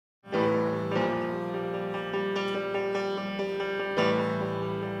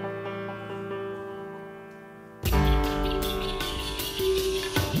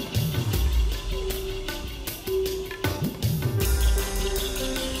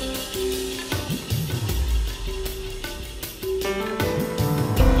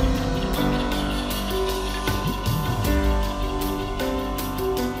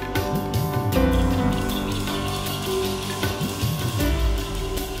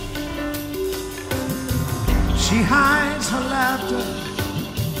She hides her laughter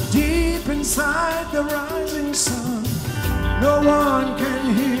deep inside the rising sun. No one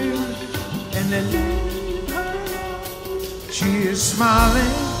can hear it, and they leave her alone. She is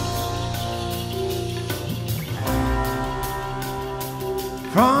smiling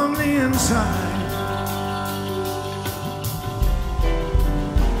from the inside.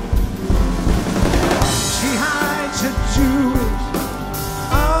 She hides her jewels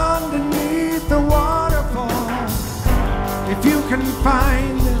underneath the waterfall. If you can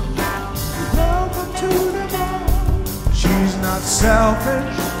find them, you welcome to them all. She's not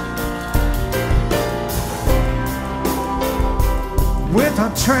selfish with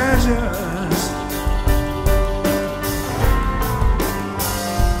her treasures.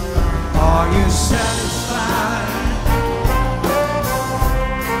 Are you satisfied?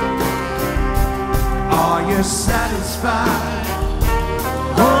 Are you satisfied?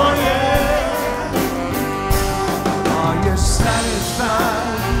 Oh yeah. Are you satisfied?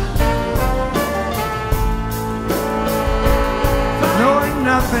 Knowing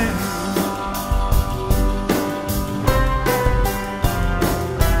nothing.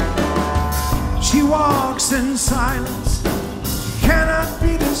 She walks in silence, cannot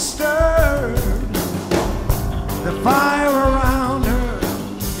be disturbed. The fire around her,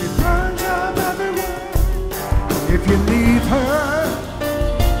 it burns up everywhere. If you leave her,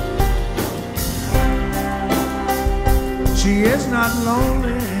 she is not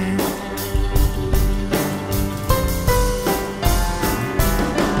lonely.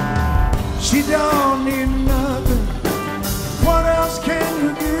 She don't need nothing. What else can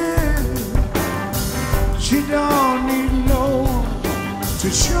you give? She don't need no one to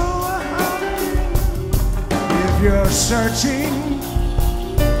show her how to live. If you're searching,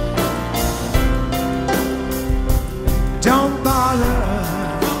 don't bother.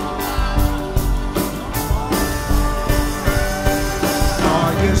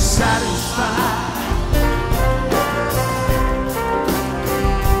 Are you satisfied?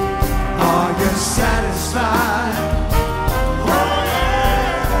 Are you satisfied? Oh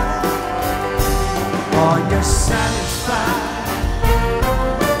yeah. Are you satisfied?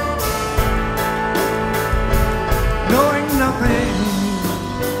 Knowing nothing.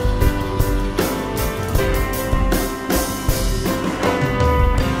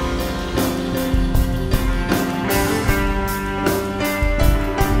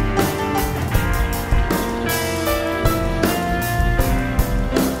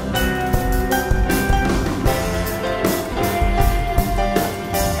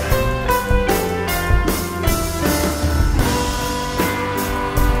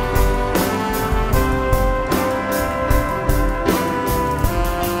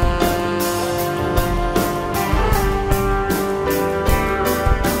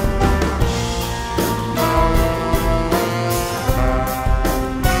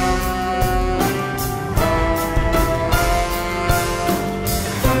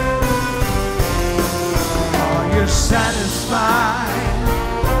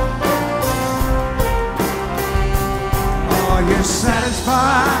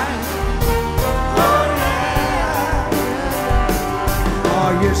 Satisfied? Oh yeah.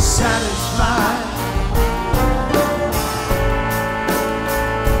 Are you satisfied?